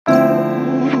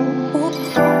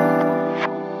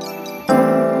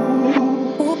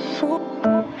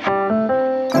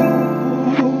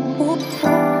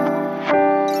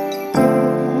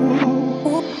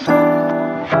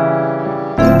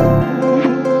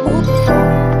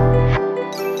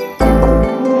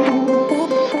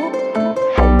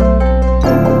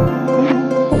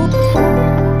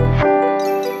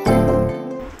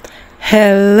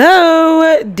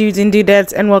dudes and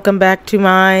dudettes, and welcome back to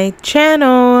my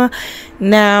channel.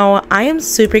 Now I am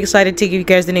super excited to give you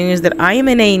guys the news that I am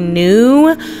in a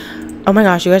new, oh my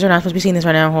gosh, you guys are not supposed to be seeing this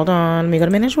right now. Hold on, let me go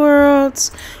to Manage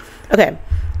Worlds. Okay,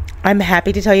 I'm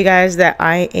happy to tell you guys that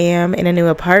I am in a new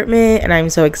apartment and I'm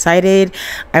so excited.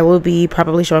 I will be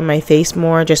probably showing my face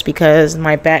more just because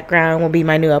my background will be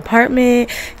my new apartment,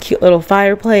 cute little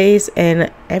fireplace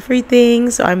and everything,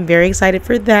 so I'm very excited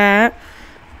for that.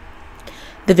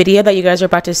 The video that you guys are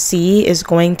about to see is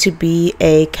going to be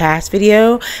a cast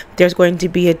video. There's going to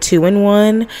be a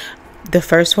 2-in-1. The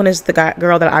first one is the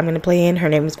girl that I'm going to play in. Her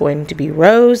name is going to be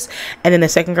Rose. And then the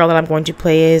second girl that I'm going to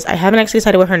play is, I haven't actually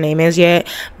decided what her name is yet,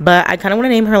 but I kind of want to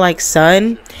name her like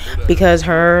Sun because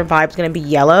her vibe's going to be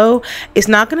yellow. It's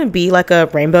not going to be like a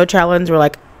rainbow challenge where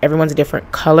like everyone's a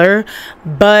different color,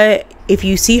 but if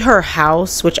you see her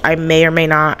house, which I may or may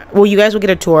not, well, you guys will get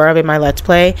a tour of in my Let's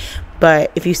Play,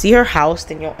 but if you see her house,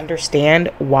 then you'll understand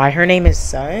why her name is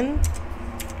Sun.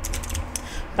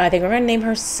 But I think we're going to name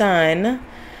her Sun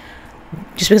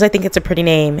just because I think it's a pretty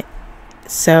name.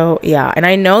 So yeah, and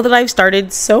I know that I've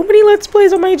started so many Let's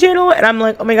Plays on my channel and I'm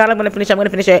like, oh my god, I'm going to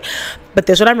finish it. But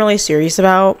this is what I'm really serious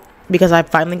about because I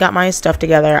finally got my stuff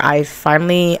together.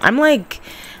 I'm like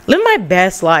living my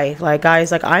best life. Like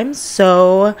guys, like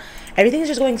everything's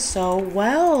just going so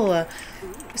well.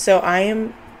 So I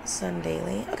am Sun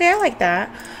Daily. Okay, I like that.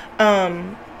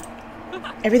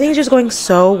 Everything's just going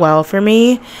so well for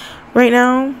me right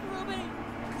now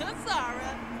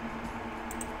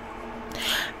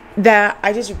that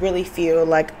I just really feel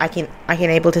like I can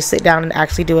able to sit down and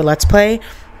actually do a Let's Play.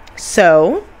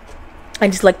 So I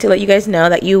just like to let you guys know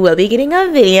that you will be getting a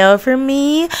video from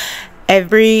me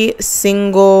every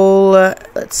single,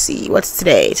 let's see, what's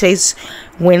today? Today's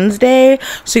Wednesday.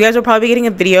 So you guys will probably be getting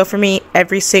a video from me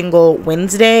every single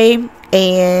Wednesday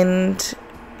and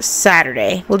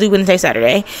Saturday. We'll do Wednesday,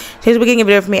 Saturday. So you guys will be getting a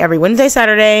video from me every Wednesday,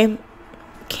 Saturday.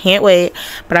 Can't wait.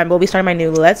 But I will be starting my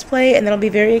new Let's Play and that'll be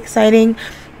very exciting.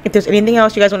 If there's anything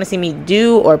else you guys want to see me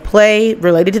do or play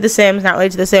related to The Sims, not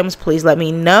related to The Sims, please let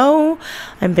me know.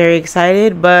 I'm very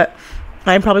excited, but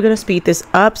I'm probably going to speed this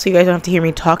up so you guys don't have to hear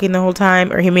me talking the whole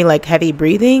time or hear me like heavy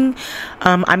breathing.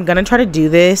 I'm going to try to do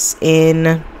this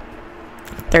in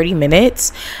 30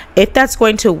 minutes. If that's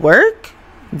going to work,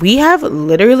 we have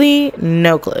literally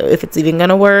no clue if it's even going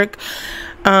to work.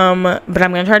 But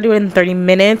I'm going to try to do it in 30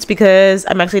 minutes because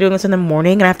I'm actually doing this in the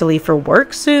morning and I have to leave for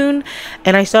work soon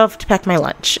and I still have to pack my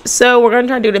lunch. So we're going to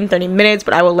try to do it in 30 minutes,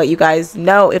 but I will let you guys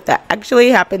know if that actually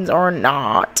happens or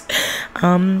not.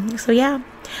 So yeah.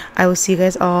 I will see you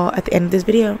guys all at the end of this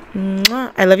video.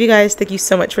 Mwah. I love you guys. Thank you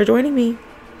so much for joining me.